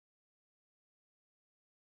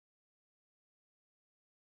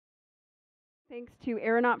Thanks to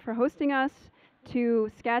Aeronaut for hosting us, to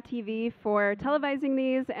SCATV for televising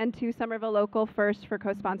these, and to Somerville Local First for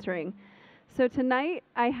co-sponsoring. So tonight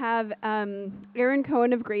I have Aaron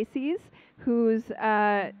Cohen of Gracie's, who's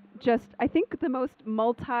just, I think, the most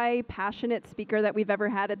multi-passionate speaker that we've ever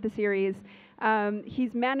had at the series.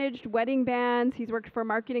 He's managed wedding bands, he's worked for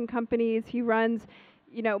marketing companies, he runs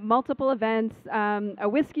multiple events, a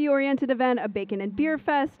whiskey-oriented event, a bacon and beer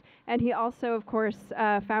fest, and he also, of course,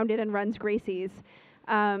 founded and runs Gracie's,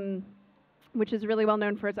 which is really well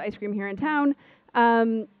known for its ice cream here in town.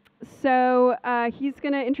 So he's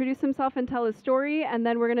going to introduce himself and tell his story, and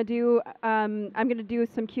then we're going to do, I'm going to do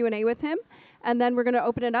some Q&A with him, and then we're going to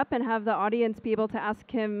open it up and have the audience be able to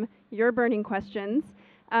ask him your burning questions.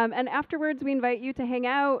 And afterwards, we invite you to hang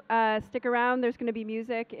out, stick around. There's going to be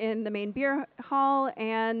music in the main beer hall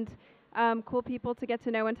and cool people to get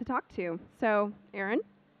to know and to talk to. So, Aaron?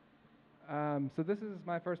 So this is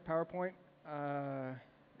my first PowerPoint,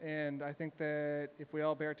 and I think that if we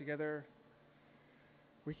all bear together,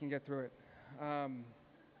 we can get through it.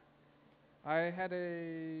 I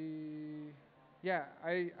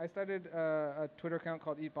started a Twitter account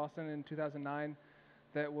called Eat Boston in 2009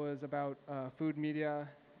 that was about food media.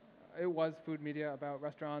 It was food media about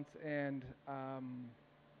restaurants and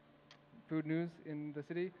food news in the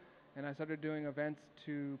city. And I started doing events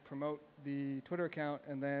to promote the Twitter account,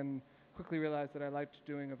 and then quickly realized that I liked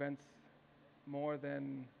doing events more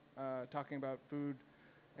than talking about food,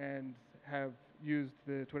 and have used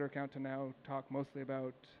the Twitter account to now talk mostly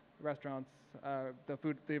about restaurants, the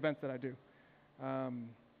events that I do.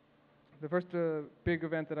 The first big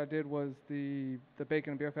event that I did was the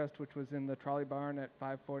Bacon and Beer Fest, which was in the Trolley Barn at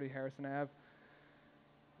 540 Harrison Ave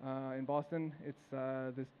in Boston. It's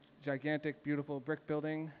this gigantic, beautiful brick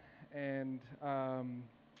building, and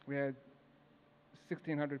we had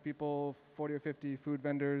 1,600 people, 40 or 50 food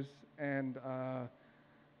vendors, and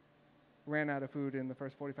ran out of food in the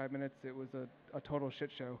first 45 minutes. It was a total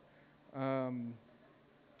shit show.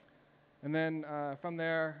 And then from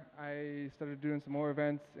there, I started doing some more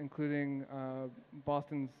events, including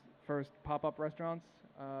Boston's first pop-up restaurants.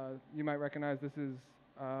 You might recognize this is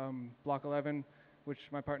Block 11, which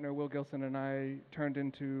my partner Will Gilson and I turned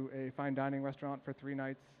into a fine dining restaurant for 3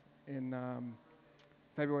 nights in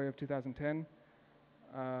February of 2010.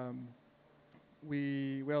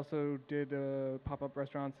 We also did pop-up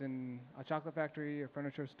restaurants in a chocolate factory, a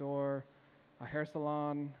furniture store, a hair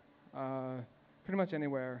salon, pretty much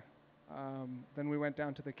anywhere. Then we went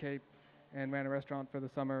down to the Cape and ran a restaurant for the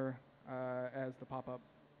summer as the pop-up,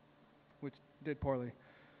 which did poorly.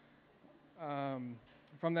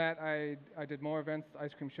 From that, I did more events: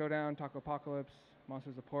 Ice Cream Showdown, Taco Apocalypse,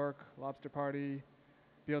 Monsters of Pork, Lobster Party,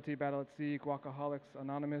 BLT Battle at Sea, Guacaholics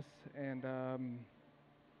Anonymous, and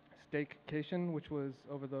Steakcation, which was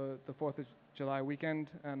over the 4th of July weekend.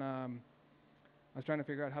 And I was trying to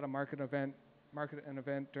figure out how to market an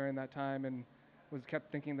event during that time, and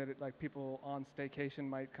kept thinking that people on staycation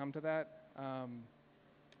might come to that.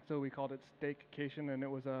 So we called it Steakcation, and it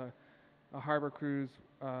was a harbor cruise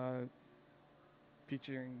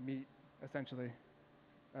featuring meat, essentially.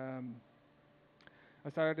 I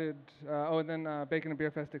started, and then Bacon and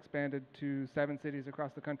Beer Fest expanded to 7 cities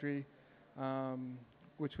across the country,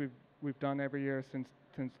 which we've done every year since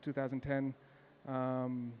 2010.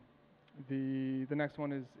 The next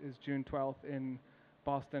one is June 12th in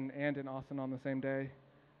Boston and in Austin on the same day.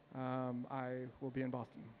 I will be in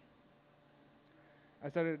Boston. I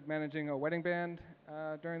started managing a wedding band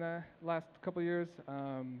during the last couple years.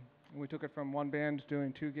 We took it from 1 band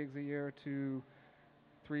doing 2 gigs a year to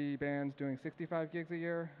 3 bands doing 65 gigs a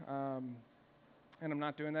year. And I'm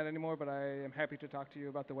not doing that anymore, but I am happy to talk to you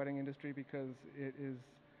about the wedding industry because it is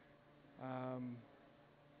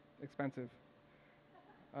expensive.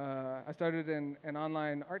 I started an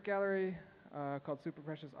online art gallery called Super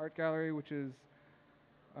Precious Art Gallery, which is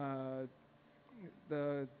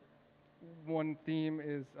the one theme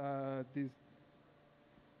is these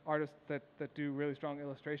artists that do really strong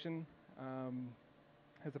illustration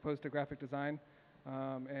as opposed to graphic design.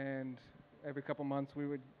 And every couple months we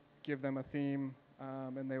would give them a theme,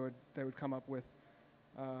 and they would come up with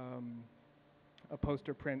a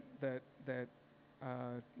poster print that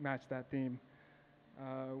matched that theme.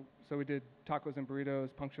 So we did tacos and burritos,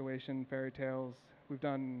 punctuation, fairy tales. We've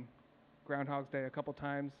done Groundhog's Day a couple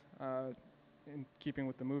times in keeping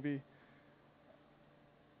with the movie.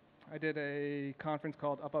 I did a conference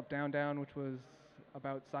called Up, Up, Down, Down, which was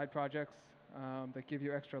about side projects that give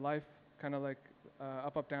you extra life. Kind of like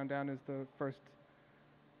Up, Up, Down, Down is the first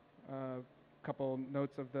couple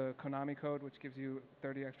notes of the Konami code, which gives you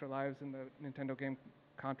 30 extra lives in the Nintendo game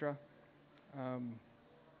Contra.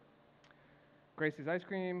 Gracie's Ice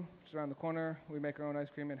Cream, which is around the corner. We make our own ice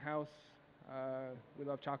cream in-house. We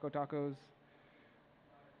love Choco Tacos.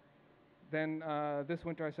 Then this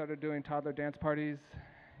winter I started doing toddler dance parties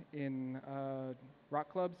in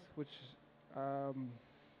rock clubs, which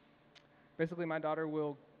basically my daughter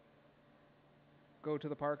will go to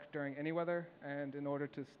the park during any weather, and in order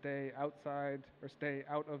to stay outside or stay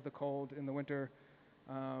out of the cold in the winter,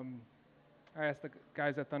 I asked the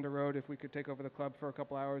guys at Thunder Road if we could take over the club for a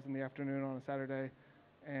couple hours in the afternoon on a Saturday,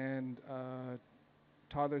 and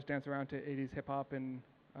toddlers dance around to 80s hip hop and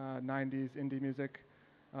 90s indie music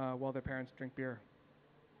while their parents drink beer.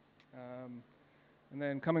 And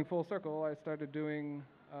then coming full circle, I started doing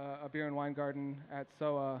a beer and wine garden at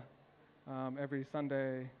SOA every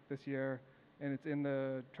Sunday this year, and it's in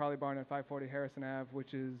the trolley barn at 540 Harrison Ave,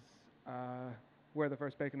 which is where the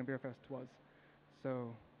first Bacon and Beer Fest was.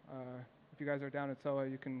 So if you guys are down at SOA,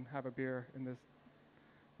 you can have a beer in this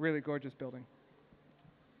really gorgeous building.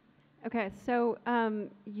 Okay, so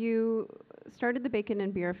you started the Bacon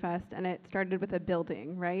and Beer Fest, and it started with a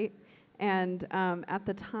building, right? And at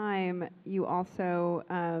the time, you also,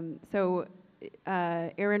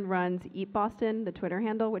 Aaron runs Eat Boston, the Twitter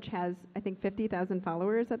handle, which has, I think, 50,000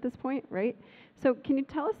 followers at this point, right? So can you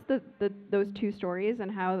tell us those two stories and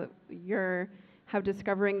how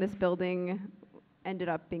discovering this building ended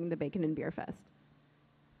up being the Bacon and Beer Fest?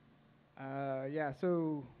 Yeah,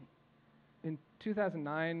 so in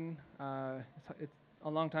 2009, it's a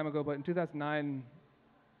long time ago, but in 2009,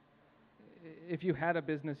 if you had a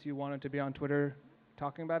business, you wanted to be on Twitter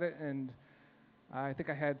talking about it, and I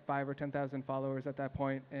think I had 5,000 or 10,000 followers at that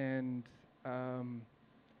point, and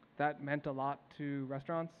that meant a lot to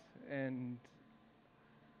restaurants. And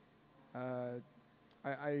the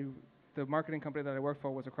marketing company that I worked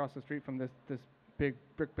for was across the street from this big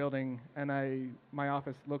brick building, and my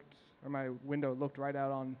office looked, or my window looked right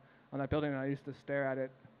out on that building, and I used to stare at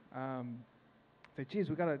it, say, geez,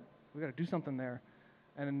 we gotta do something there.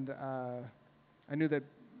 And I knew that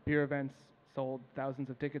beer events sold thousands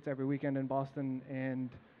of tickets every weekend in Boston,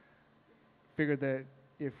 and figured that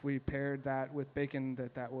if we paired that with bacon,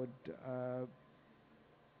 that would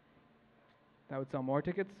sell more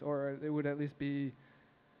tickets, or it would at least be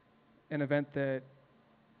an event that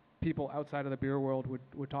people outside of the beer world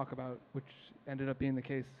would talk about, which ended up being the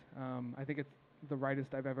case. I think it's the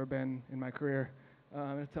rightest I've ever been in my career.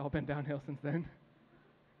 It's all been downhill since then.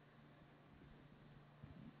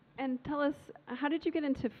 And tell us, how did you get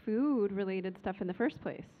into food-related stuff in the first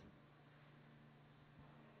place?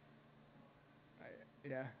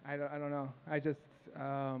 I don't know. I just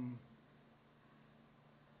I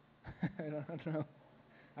don't know.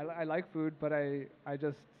 I like food, but I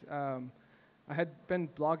just I had been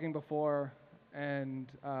blogging before,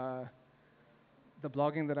 and the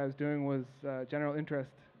blogging that I was doing was general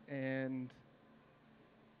interest, and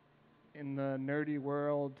in the nerdy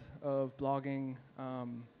world of blogging,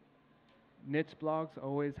 niche blogs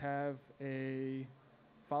always have a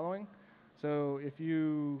following. So if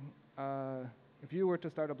you were to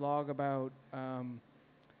start a blog about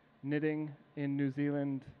knitting in New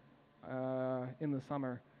Zealand in the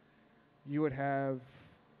summer, you would have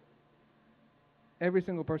every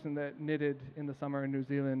single person that knitted in the summer in New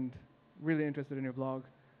Zealand really interested in your blog.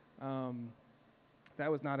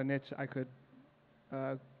 That was not a niche I could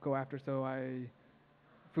go after, so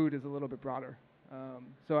food is a little bit broader.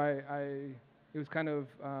 So it was kind of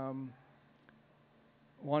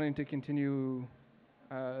wanting to continue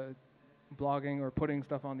blogging or putting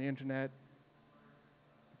stuff on the internet,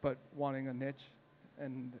 but wanting a niche,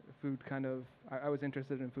 and food kind of, I was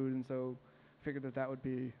interested in food, and so figured that would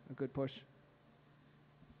be a good push.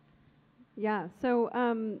 Yeah, so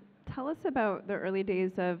tell us about the early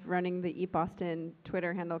days of running the Eat Boston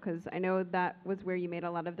Twitter handle, because I know that was where you made a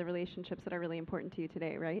lot of the relationships that are really important to you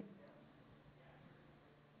today, right?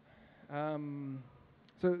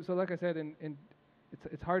 So like I said,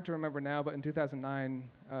 it's hard to remember now, but in 2009,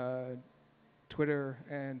 Twitter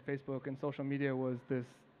and Facebook and social media was this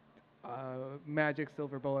magic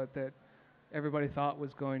silver bullet that everybody thought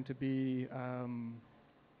was going to be.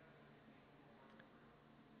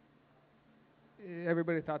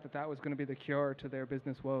 Everybody thought that was going to be the cure to their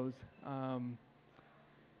business woes,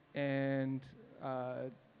 and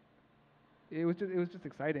it was just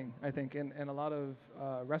exciting, I think, and a lot of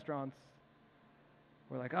restaurants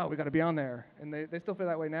were like, oh, we got to be on there, and they still feel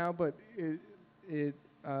that way now, but there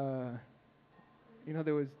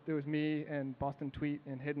was me and Boston Tweet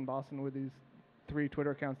and Hidden Boston with these 3 Twitter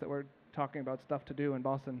accounts that were talking about stuff to do in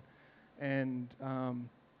Boston, and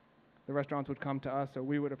the restaurants would come to us, or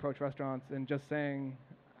we would approach restaurants, and just saying,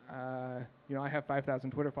 I have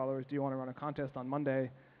 5,000 Twitter followers, do you want to run a contest on Monday?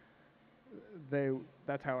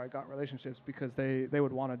 that's how I got relationships, because they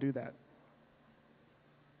would want to do that.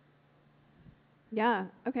 Yeah.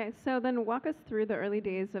 Okay. So then walk us through the early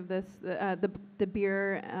days of this, the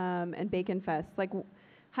beer and bacon fest. Like,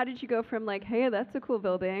 how did you go from like, hey, that's a cool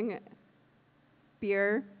building,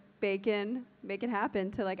 beer, bacon, make it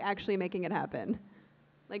happen, to like actually making it happen?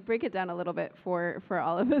 Like, break it down a little bit for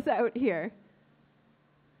all of us out here.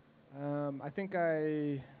 I think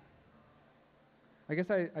I guess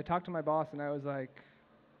I talked to my boss and I was like,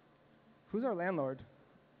 who's our landlord?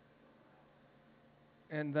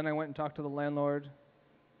 And then I went and talked to the landlord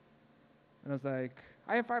and I was like,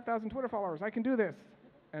 I have 5,000 Twitter followers, I can do this.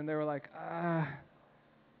 And they were like,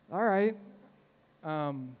 all right.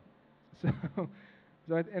 So,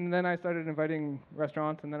 and then I started inviting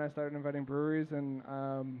restaurants, and then I started inviting breweries, and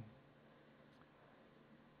I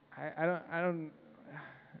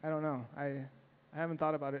don't know. I haven't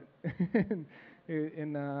thought about it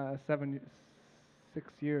in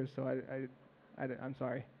 6 years, so I'm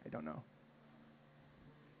sorry, I don't know.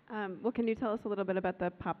 Well, can you tell us a little bit about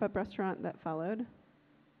the pop-up restaurant that followed,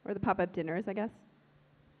 or the pop-up dinners, I guess?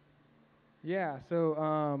 Yeah. So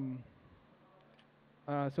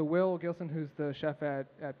Will Gilson, who's the chef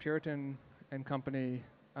at Puritan and Company,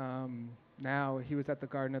 now he was at the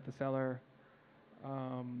Garden at the Cellar.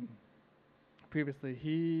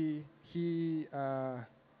 Previously,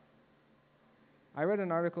 I read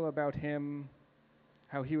an article about him,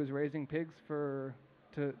 how he was raising pigs to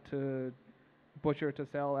butcher to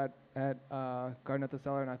sell at Garden at the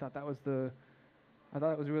Cellar, and I thought it was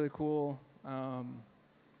really cool.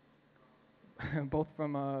 Both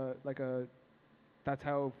from that's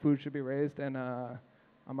how food should be raised, and a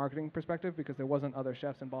marketing perspective, because there wasn't other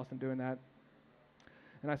chefs in Boston doing that.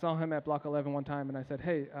 And I saw him at Block 11 one time, and I said,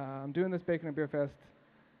 hey, I'm doing this Bacon and Beer Fest.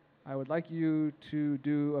 I would like you to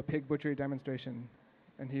do a pig butchery demonstration.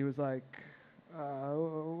 And he was like,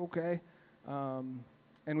 okay.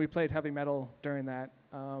 And we played heavy metal during that,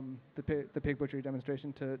 the pig butchery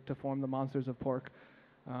demonstration, to form the Monsters of Pork,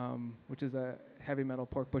 which is a heavy metal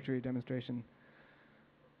pork butchery demonstration.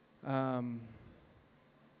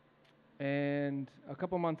 And a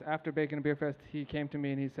couple months after Bacon and Beer Fest, he came to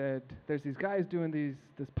me and he said, there's these guys doing this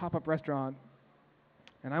pop-up restaurant,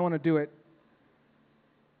 and I want to do it.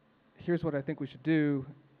 Here's what I think we should do.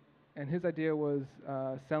 And his idea was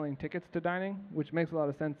selling tickets to dining, which makes a lot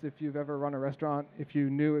of sense if you've ever run a restaurant. If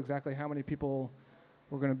you knew exactly how many people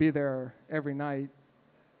were going to be there every night,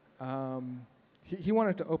 he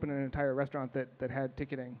wanted to open an entire restaurant that had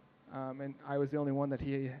ticketing. And I was the only one that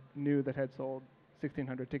he knew that had sold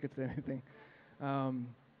 1,600 tickets to anything.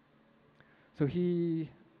 So he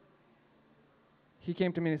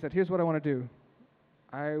came to me and he said, here's what I want to do.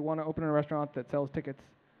 I want to open a restaurant that sells tickets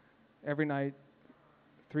every night,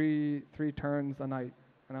 three turns a night.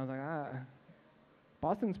 And I was like,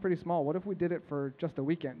 Boston's pretty small. What if we did it for just a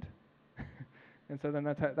weekend? And so then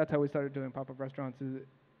that's how we started doing pop-up restaurants.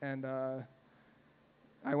 And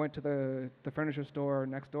I went to the furniture store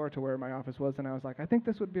next door to where my office was, and I was like, I think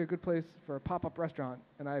this would be a good place for a pop-up restaurant.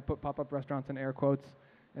 And I put pop-up restaurants in air quotes,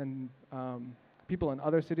 and people in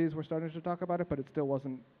other cities were starting to talk about it, but it still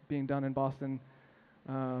wasn't being done in Boston.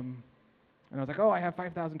 And I was like, oh, I have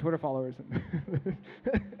 5,000 Twitter followers.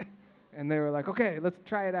 And they were like, okay, let's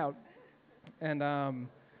try it out. And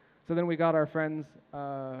so then we got our friends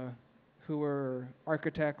who were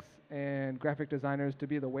architects and graphic designers to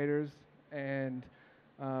be the waiters, and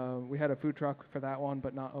we had a food truck for that one,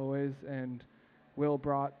 but not always. And Will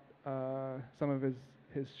brought some of his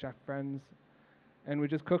chef friends, and we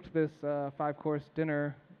just cooked this 5-course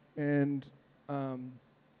dinner. And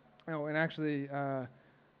and actually,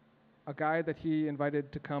 a guy that he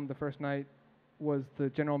invited to come the first night was the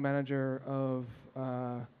general manager of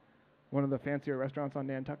one of the fancier restaurants on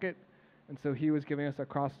Nantucket, and so he was giving us a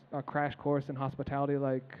crash course in hospitality,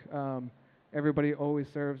 like. Everybody always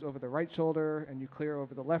serves over the right shoulder, and you clear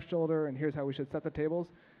over the left shoulder, and here's how we should set the tables.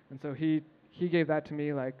 And so he gave that to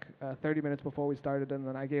me like 30 minutes before we started, and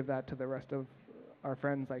then I gave that to the rest of our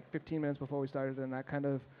friends like 15 minutes before we started, and that kind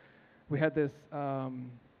of, we had this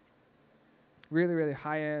really, really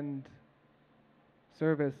high-end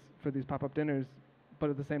service for these pop-up dinners, but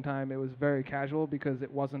at the same time it was very casual because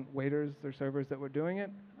it wasn't waiters or servers that were doing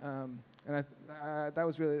it. And that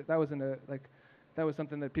was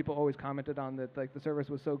something that people always commented on, that like the service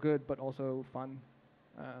was so good but also fun.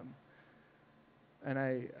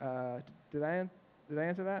 And did I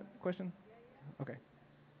answer that question? Okay.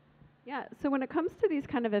 Yeah, so when it comes to these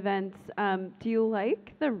kind of events, do you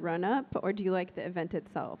like the run-up or do you like the event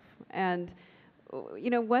itself? And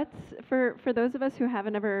what's, for those of us who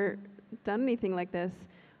haven't ever done anything like this,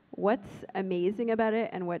 what's amazing about it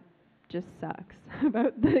and what just sucks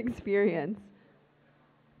about the experience?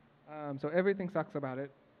 So everything sucks about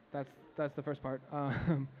it. That's the first part.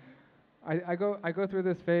 I go through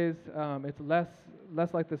this phase. It's less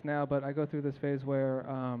like this now, but I go through this phase where,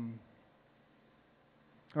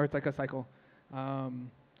 or it's like a cycle,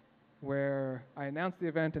 where I announce the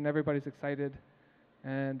event and everybody's excited,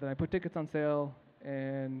 and then I put tickets on sale,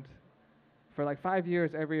 and for like 5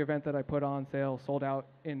 years, every event that I put on sale sold out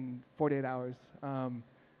in 48 hours.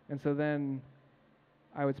 And so then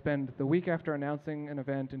I would spend the week after announcing an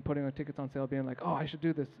event and putting the tickets on sale being like, oh, I should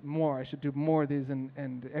do this more. I should do more of these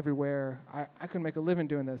and everywhere. I could make a living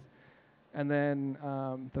doing this. And then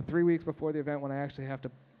the 3 weeks before the event, when I actually have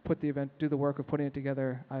to put the event, do the work of putting it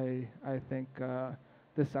together, I think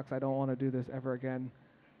this sucks. I don't want to do this ever again.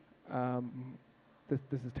 This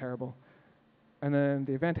is terrible. And then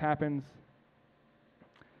the event happens.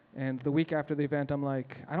 And the week after the event, I'm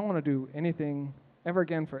like, I don't want to do anything ever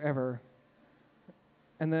again forever.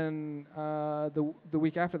 And then the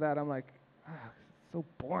week after that, I'm like, it's so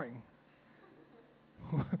boring.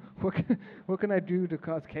 what can I do to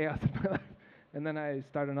cause chaos in my life? And then I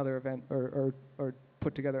start another event or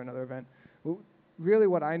put together another event. Really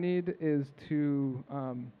what I need is to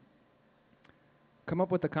come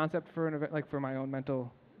up with the concept for an event, like for my own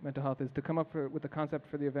mental health, is to come up with the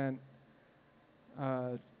concept for the event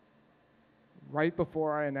right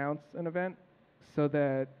before I announce an event, so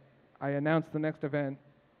that I announce the next event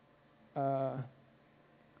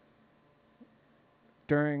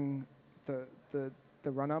during the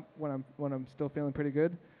run-up when I'm still feeling pretty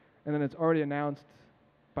good, and then it's already announced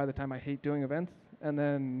by the time I hate doing events, and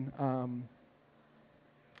then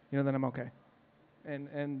then I'm okay,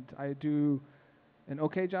 and I do an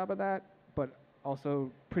okay job of that, but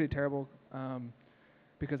also pretty terrible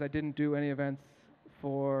because I didn't do any events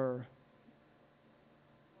for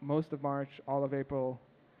most of March, all of April,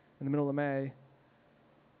 in the middle of May,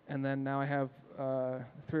 and then now I have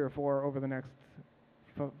 3 or 4 over the next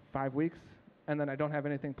 5 weeks, and then I don't have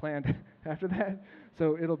anything planned after that.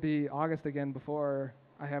 So it'll be August again before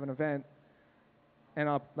I have an event, and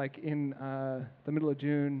I'll like in the middle of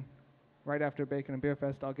June, right after Bacon and Beer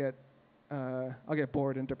Fest, I'll get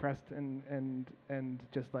bored and depressed and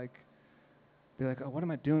just like be like, oh, what am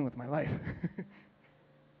I doing with my life?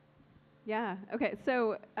 Yeah. Okay.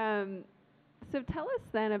 So tell us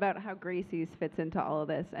then about how Gracie's fits into all of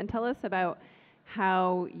this, and tell us about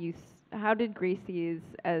how did Gracie's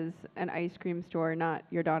as an ice cream store, not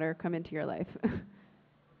your daughter, come into your life?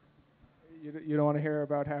 You don't want to hear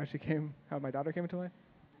about how my daughter came into life?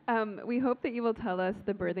 We hope that you will tell us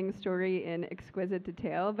the birthing story in exquisite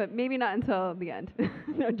detail, but maybe not until the end.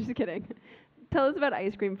 No, just kidding. Tell us about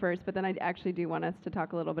ice cream first, but then I actually do want us to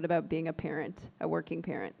talk a little bit about being a parent, a working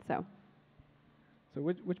parent. So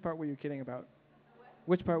which part were you kidding about?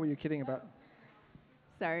 Which part were you kidding about?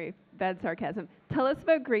 Sorry, bad sarcasm. Tell us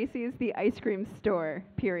about Gracie's, the ice cream store,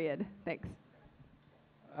 period. Thanks.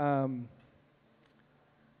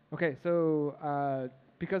 Okay, so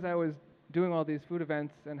because I was doing all these food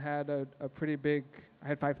events and had a pretty big, I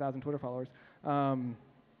had 5,000 Twitter followers. I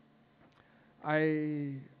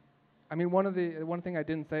mean, one thing I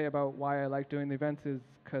didn't say about why I like doing the events is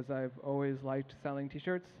because I've always liked selling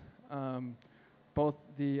T-shirts. Both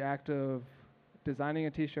the act of designing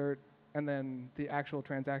a T-shirt and then the actual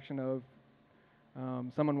transaction of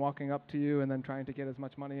someone walking up to you and then trying to get as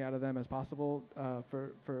much money out of them as possible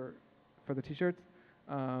for the T-shirts.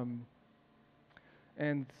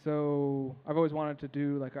 And so I've always wanted to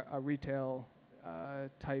do like a retail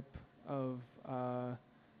type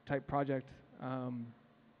project.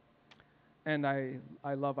 And I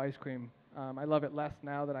love ice cream. I love it less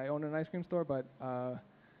now that I own an ice cream store, but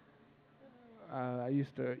I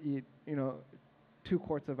used to eat 2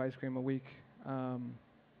 quarts of ice cream a week.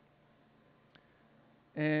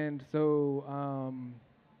 And so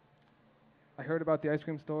I heard about the ice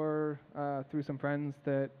cream store through some friends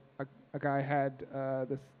that a guy had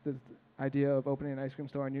this idea of opening an ice cream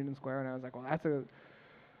store on Union Square, and I was like, well, that's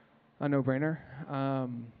a no-brainer.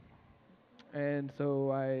 And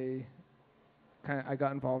so I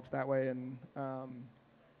got involved that way and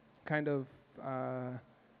kind of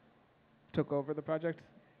took over the project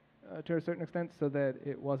to a certain extent, so that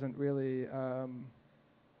it wasn't really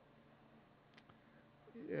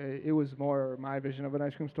it was more my vision of an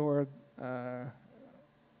ice cream store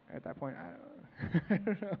at that point. I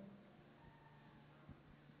don't know.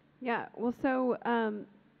 Yeah, well, so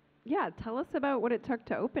tell us about what it took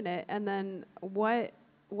to open it, and then what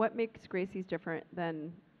makes Gracie's different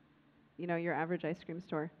than your average ice cream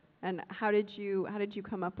store, and how did you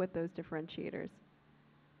come up with those differentiators?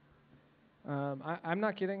 I'm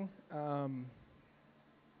not kidding.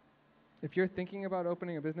 if you're thinking about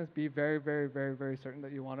opening a business, be very, very, very, very certain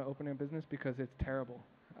that you want to open a business, because it's terrible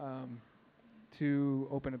to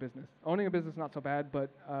open a business. Owning a business not so bad, but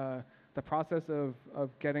the process of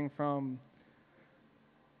getting from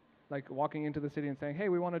like walking into the city and saying, hey,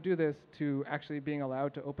 we want to do this, to actually being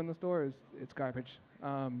allowed to open the store it's garbage.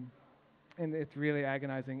 And it's really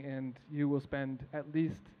agonizing, and you will spend at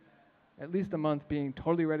least a month being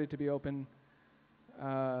totally ready to be open,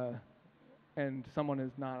 and someone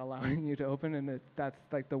is not allowing you to open, and that's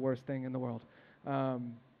like the worst thing in the world.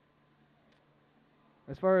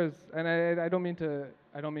 As far as, and I don't mean to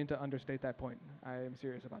understate that point. I am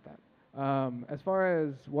serious about that. As far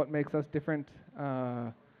as what makes us different,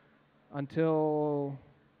 until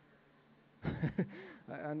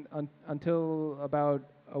until about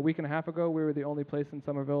a week and a half ago, we were the only place in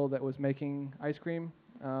Somerville that was making ice cream.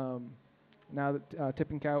 Now that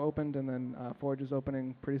Tipping Cow opened, and then Forge is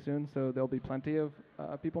opening pretty soon, so there'll be plenty of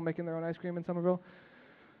people making their own ice cream in Somerville.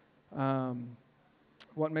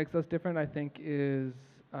 What makes us different, I think, is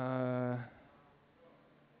I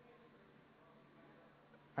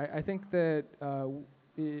think that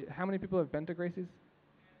how many people have been to Gracie's?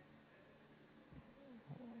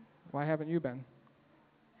 Why haven't you been?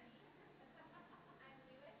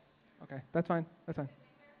 Okay, that's fine. That's fine.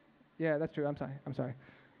 Yeah, that's true. I'm sorry.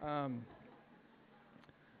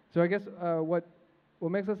 So I guess what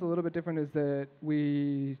makes us a little bit different is that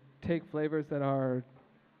we take flavors that are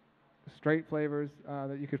straight flavors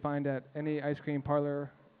that you could find at any ice cream parlor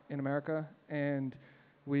in America, and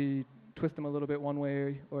we twist them a little bit one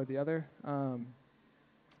way or the other. And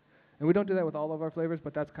we don't do that with all of our flavors,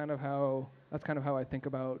 but that's kind of how I think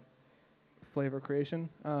about flavor creation.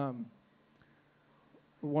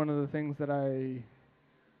 One of the things that I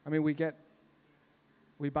mean,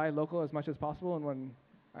 we buy local as much as possible, and when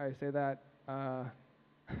I say that,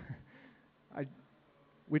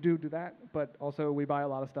 we do that, but also we buy a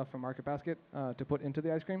lot of stuff from Market Basket to put into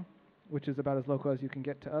the ice cream, which is about as local as you can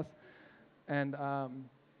get to us. And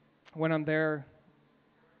when I'm there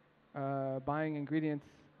buying ingredients,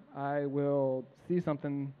 I will see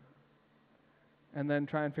something and then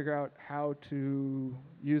try and figure out how to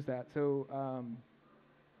use that. So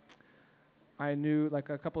I knew, like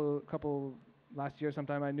a couple last year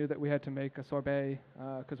sometime, I knew that we had to make a sorbet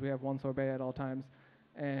because we have one sorbet at all times,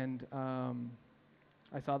 and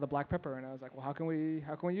I saw the black pepper, and I was like, well, how can we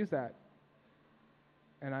use that?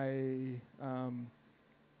 And I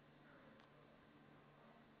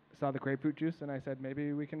saw the grapefruit juice, and I said,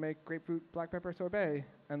 maybe we can make grapefruit black pepper sorbet.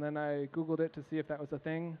 And then I Googled it to see if that was a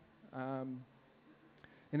thing,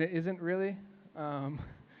 and it isn't really,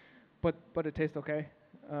 but it tastes okay.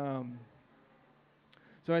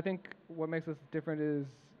 So I think what makes us different is,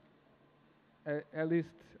 at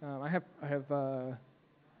least I have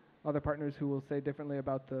other partners who will say differently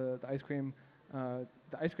about the ice cream. The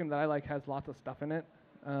ice cream that I like has lots of stuff in it.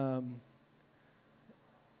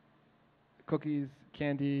 Cookies,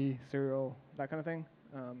 candy, cereal, that kind of thing.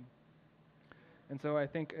 And so I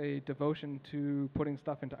think a devotion to putting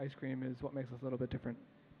stuff into ice cream is what makes us a little bit different.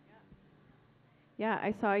 Yeah,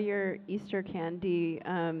 I saw your Easter candy.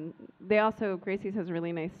 Gracie's has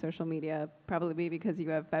really nice social media, probably because you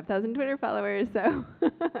have 5,000 Twitter followers, so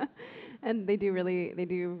and they do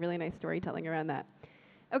really nice storytelling around that.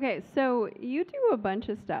 Okay, so you do a bunch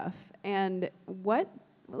of stuff, and what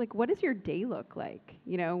does your day look like?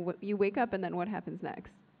 You know, you wake up and then what happens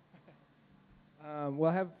next?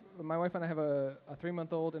 Well, my wife and I have a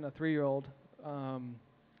 3-month-old and a 3-year-old.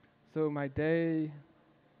 So my day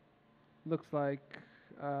looks like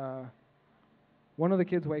one of the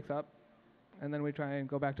kids wakes up, and then we try and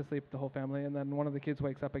go back to sleep, the whole family, and then one of the kids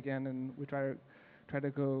wakes up again, and we try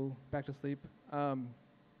to go back to sleep.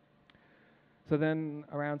 So then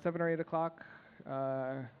around 7 or 8 o'clock,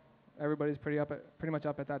 everybody's pretty much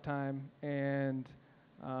up at that time, and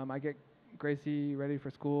I get Gracie ready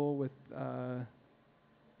for school with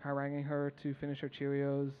haranguing her to finish her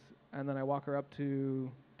Cheerios, and then I walk her up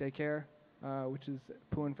to daycare, which is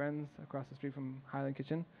Pooh and Friends across the street from Highland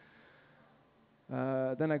Kitchen.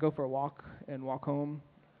 Then I go for a walk and walk home,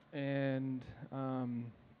 and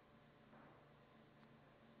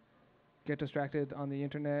get distracted on the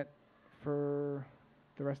internet for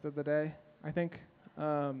the rest of the day, I think.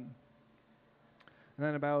 And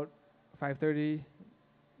then about 5:30,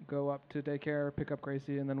 go up to daycare, pick up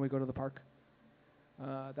Gracie, and then we go to the park.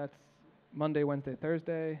 That's Monday, Wednesday,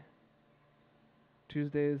 Thursday.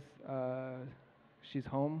 Tuesdays, she's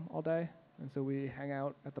home all day, and so we hang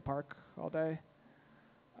out at the park all day.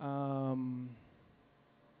 And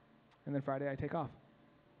then Friday I take off.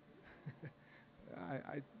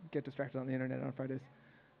 I get distracted on the internet on Fridays.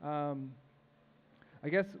 I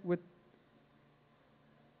guess with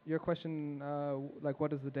your question, like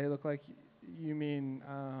what does the day look like? You mean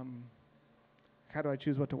how do I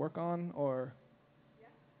choose what to work on, or?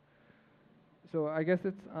 So I guess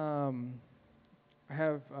it's I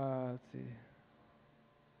have let's see,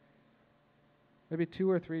 maybe 2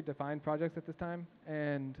 or 3 defined projects at this time,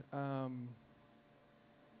 and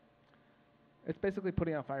it's basically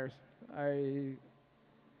putting out fires.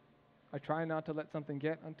 I try not to let something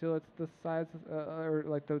get until it's the size or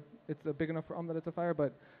like it's a big enough problem that it's a fire.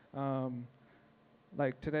 But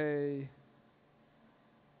like today,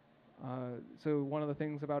 so one of the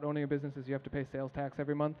things about owning a business is you have to pay sales tax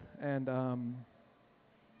every month, and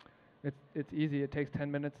it's easy. It takes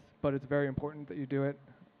 10 minutes, but it's very important that you do it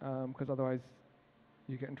because otherwise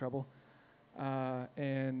you get in trouble.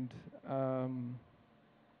 And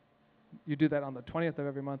you do that on the 20th of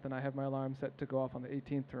every month, and I have my alarm set to go off on the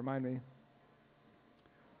 18th to remind me.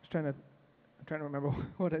 I'm trying to remember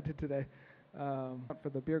what I did today. For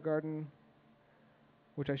the beer garden,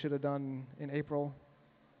 which I should have done in April.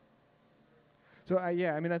 So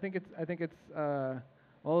yeah, I mean, I think it's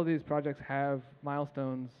all of these projects have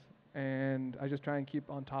milestones, and I just try and keep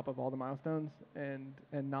on top of all the milestones and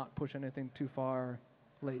not push anything too far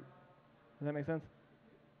late. Does that make sense?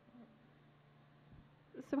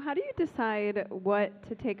 So how do you decide what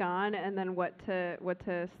to take on and then what to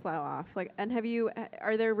slough off? Like, and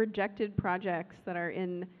are there rejected projects that are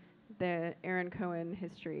in the Aaron Cohen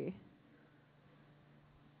history?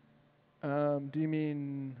 Do you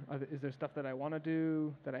mean, is there stuff that I want to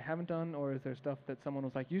do that I haven't done, or is there stuff that someone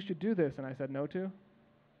was like, you should do this, and I said no to?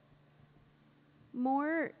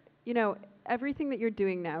 More, everything that you're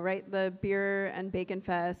doing now, right? The Beer and Bacon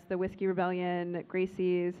Fest, the Whiskey Rebellion,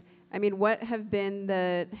 Gracie's. I mean, what have been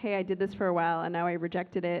hey, I did this for a while and now I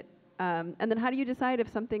rejected it. And then how do you decide if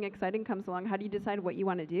something exciting comes along? How do you decide what you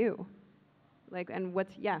want to do? Like, and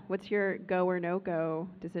what's your go or no go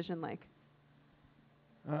decision like?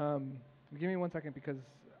 Give me 1 second because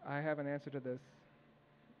I have an answer to this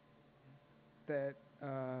that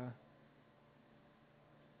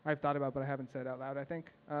I've thought about but I haven't said out loud, I think.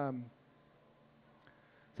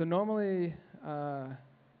 So normally,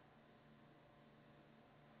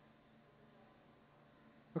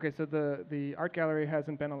 okay, so the art gallery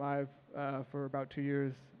hasn't been alive for about 2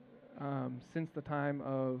 years since the time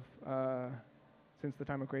of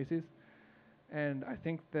Gracie's, and I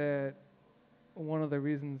think that one of the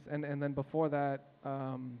reasons, and then before that,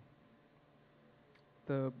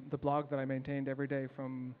 the blog that I maintained every day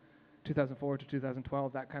from 2004 to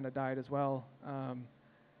 2012, that kind of died as well,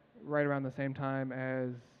 right around the same time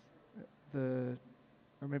as or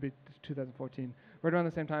maybe 2014, right around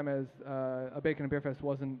the same time as a Bacon and Beer Fest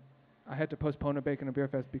wasn't. I had to postpone a Bacon and Beer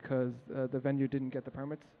Fest because the venue didn't get the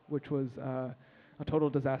permits, which was a total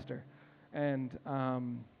disaster. And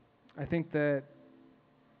I think that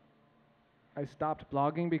I stopped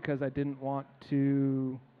blogging because I didn't want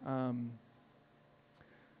to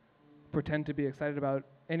pretend to be excited about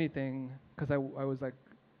anything because I was like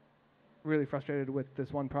really frustrated with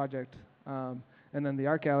this one project. And then the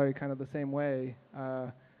art gallery, kind of the same way.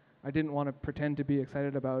 I didn't want to pretend to be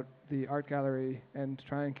excited about the art gallery and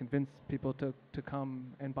try and convince people to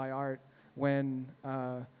come and buy art when,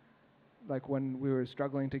 like when we were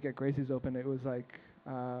struggling to get Gracie's open, it was like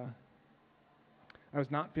I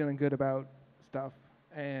was not feeling good about stuff,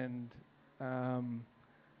 and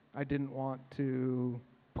I didn't want to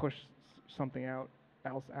push something else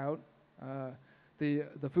out.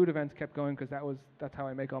 The food events kept going because that's how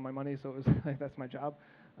I make all my money. So it was like that's my job.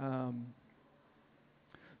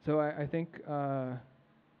 So I think that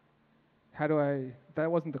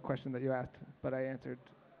wasn't the question that you asked, but I answered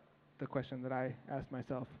the question that I asked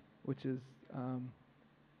myself, which is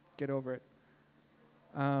get over it.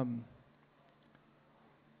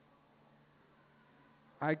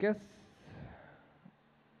 I guess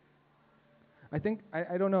I think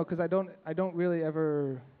I don't know because I don't really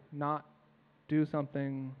ever not do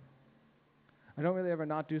something. I don't really ever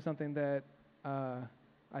not do something that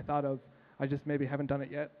I thought of. I just maybe haven't done it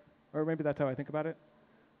yet, or maybe that's how I think about it.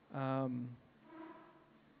 I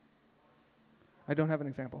don't have an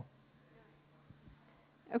example.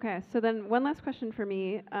 Okay, so then one last question for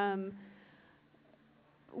me.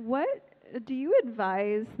 What do you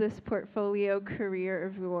advise this portfolio career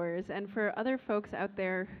of yours, and for other folks out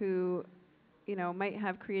there who, might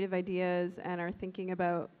have creative ideas and are thinking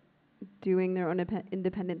about doing their own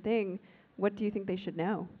independent thing, what do you think they should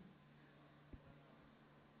know?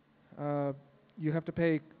 You have to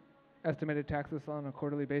pay estimated taxes on a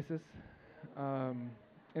quarterly basis, and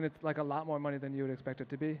it's like a lot more money than you would expect it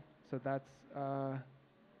to be. So that's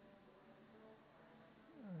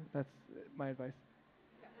my advice.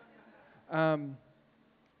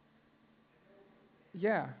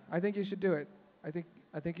 Yeah, I think you should do it. I think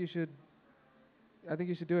you should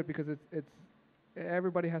do it because it's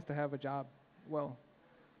everybody has to have a job. Well,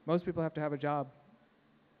 most people have to have a job,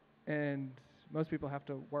 and most people have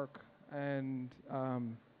to work. And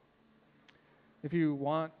if you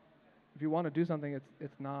want to do something,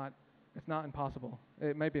 it's not impossible.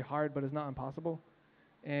 It might be hard, but it's not impossible.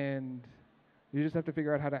 And you just have to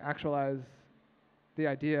figure out how to actualize the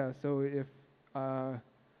idea. So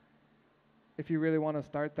if you really want to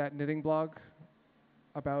start that knitting blog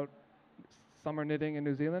about summer knitting in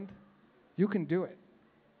New Zealand, you can do it.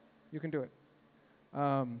 You can do it.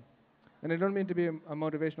 And I don't mean to be a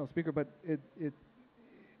motivational speaker, but it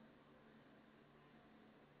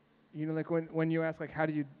you know, like when you ask like how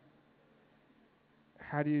do you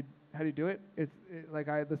do it? Like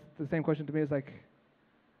the same question to me is like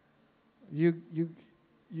you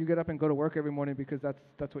get up and go to work every morning because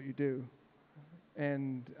that's what you do,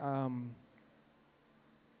 and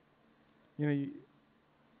you know,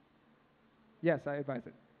 yes, I advise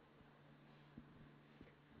it.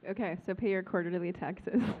 Okay, so pay your quarterly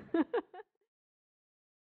taxes.